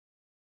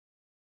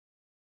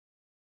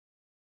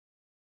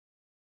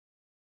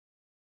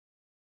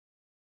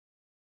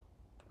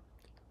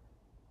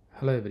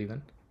Hello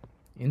everyone.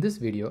 In this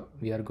video,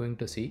 we are going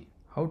to see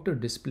how to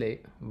display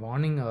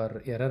warning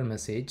or error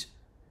message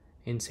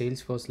in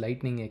Salesforce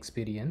Lightning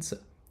Experience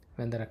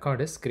when the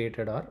record is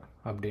created or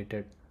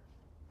updated.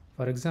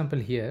 For example,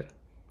 here,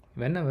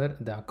 whenever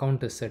the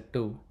account is set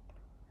to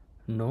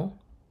no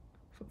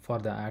for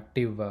the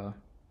active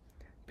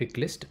pick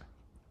list,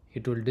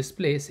 it will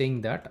display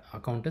saying that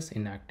account is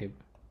inactive.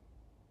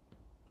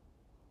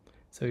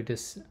 So it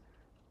is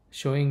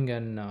showing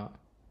an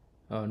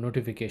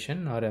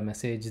notification or a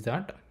message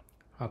that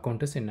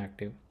account is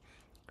inactive.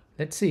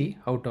 Let's see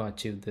how to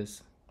achieve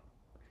this.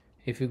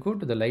 If you go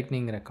to the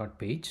Lightning record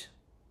page,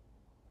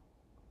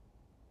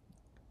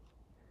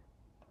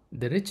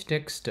 the rich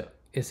text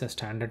is a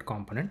standard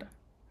component.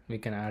 We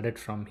can add it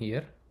from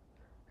here,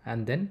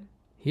 and then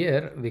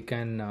here we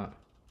can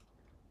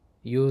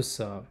use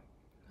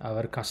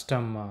our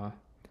custom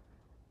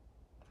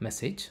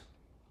message,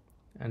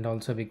 and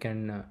also we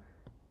can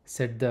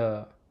set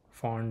the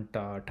font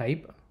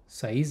type,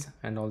 size,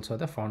 and also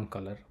the font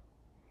color.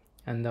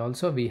 And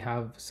also we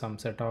have some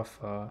set of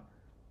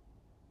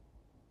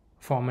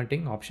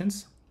formatting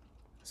options,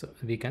 so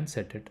we can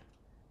set it.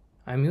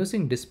 I'm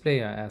using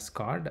display as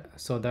card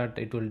so that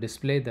it will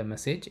display the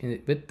message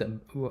with the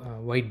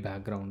white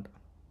background.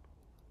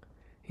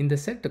 In the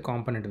set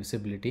component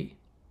visibility,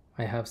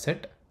 I have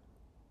set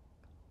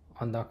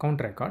on the account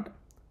record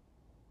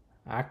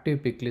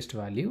active pick list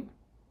value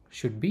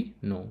should be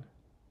no.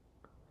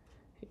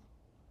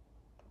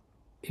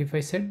 If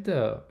I set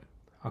the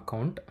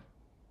account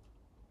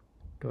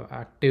to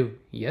active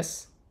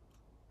yes,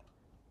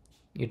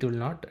 it will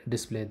not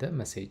display the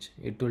message.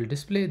 It will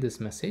display this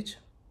message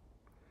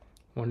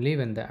only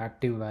when the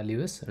active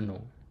value is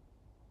no.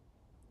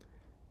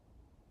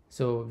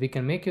 So we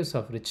can make use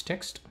of rich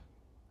text,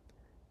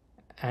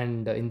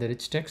 and in the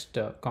rich text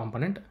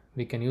component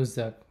we can use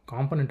the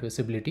component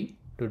visibility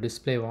to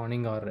display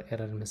warning or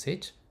error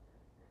message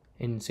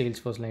in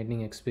Salesforce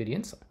Lightning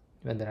Experience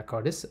when the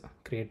record is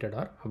created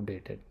or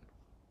updated.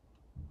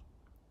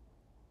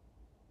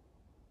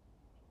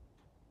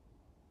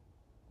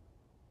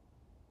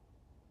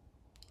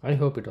 I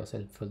hope it was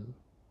helpful.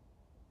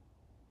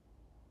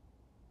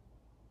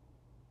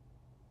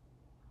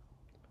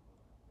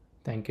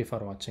 Thank you for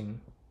watching.